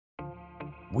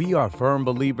We are firm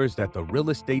believers that the real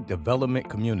estate development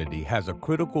community has a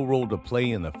critical role to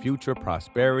play in the future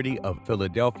prosperity of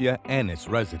Philadelphia and its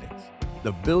residents.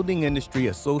 The Building Industry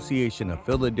Association of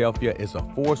Philadelphia is a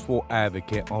forceful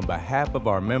advocate on behalf of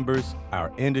our members,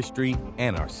 our industry,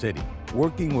 and our city.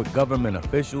 Working with government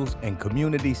officials and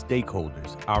community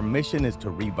stakeholders, our mission is to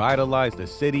revitalize the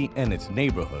city and its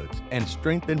neighborhoods and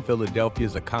strengthen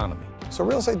Philadelphia's economy. So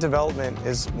real estate development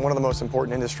is one of the most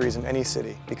important industries in any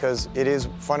city because it is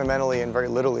fundamentally and very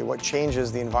literally what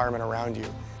changes the environment around you.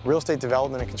 Real estate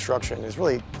development and construction is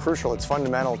really crucial. It's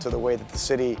fundamental to the way that the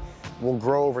city will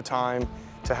grow over time,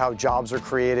 to how jobs are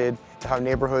created, to how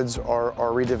neighborhoods are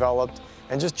redeveloped,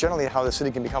 and just generally how the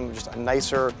city can become just a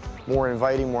nicer, more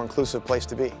inviting, more inclusive place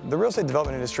to be. The real estate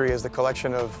development industry is the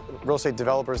collection of real estate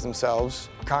developers themselves,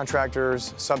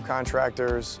 contractors,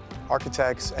 subcontractors,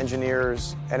 architects,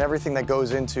 engineers, and everything that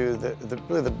goes into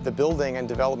the building and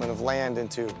development of land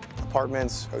into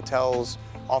apartments, hotels,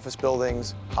 office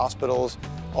buildings, hospitals,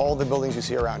 all the buildings you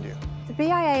see around you. The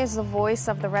BIA is the voice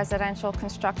of the residential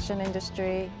construction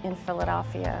industry in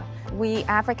Philadelphia. We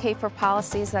advocate for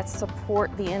policies that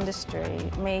support the industry,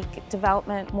 make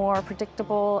development more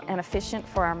predictable and efficient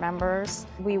for our members.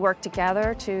 We work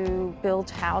together to build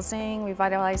housing,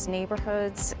 revitalize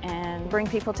neighborhoods, and bring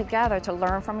people together to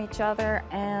learn from each other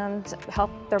and help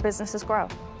their businesses grow.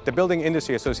 The Building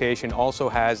Industry Association also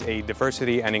has a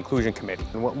diversity and inclusion committee.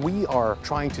 And what we are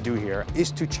trying to do here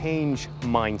is to change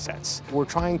mindsets. We're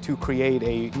trying to create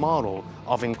a model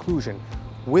of inclusion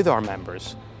with our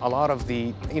members. A lot of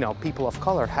the people of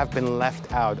color have been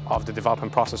left out of the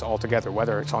development process altogether,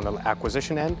 whether it's on the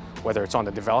acquisition end, whether it's on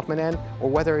the development end, or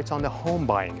whether it's on the home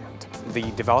buying end. The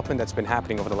development that's been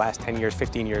happening over the last 10 years,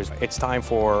 15 years, it's time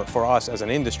for us as an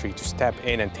industry to step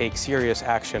in and take serious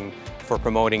action for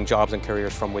promoting jobs and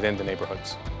careers from within the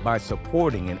neighborhoods. By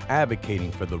supporting and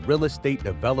advocating for the real estate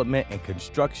development and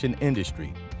construction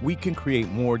industry, we can create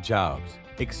more jobs,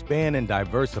 expand and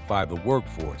diversify the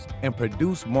workforce, and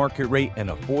produce market rate and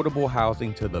affordable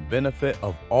housing to the benefit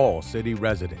of all city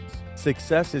residents.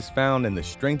 Success is found in the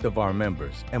strength of our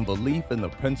members and belief in the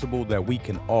principle that we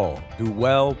can all do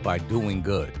well by doing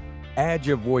good. Add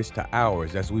your voice to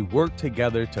ours as we work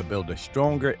together to build a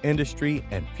stronger industry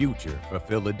and future for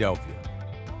Philadelphia.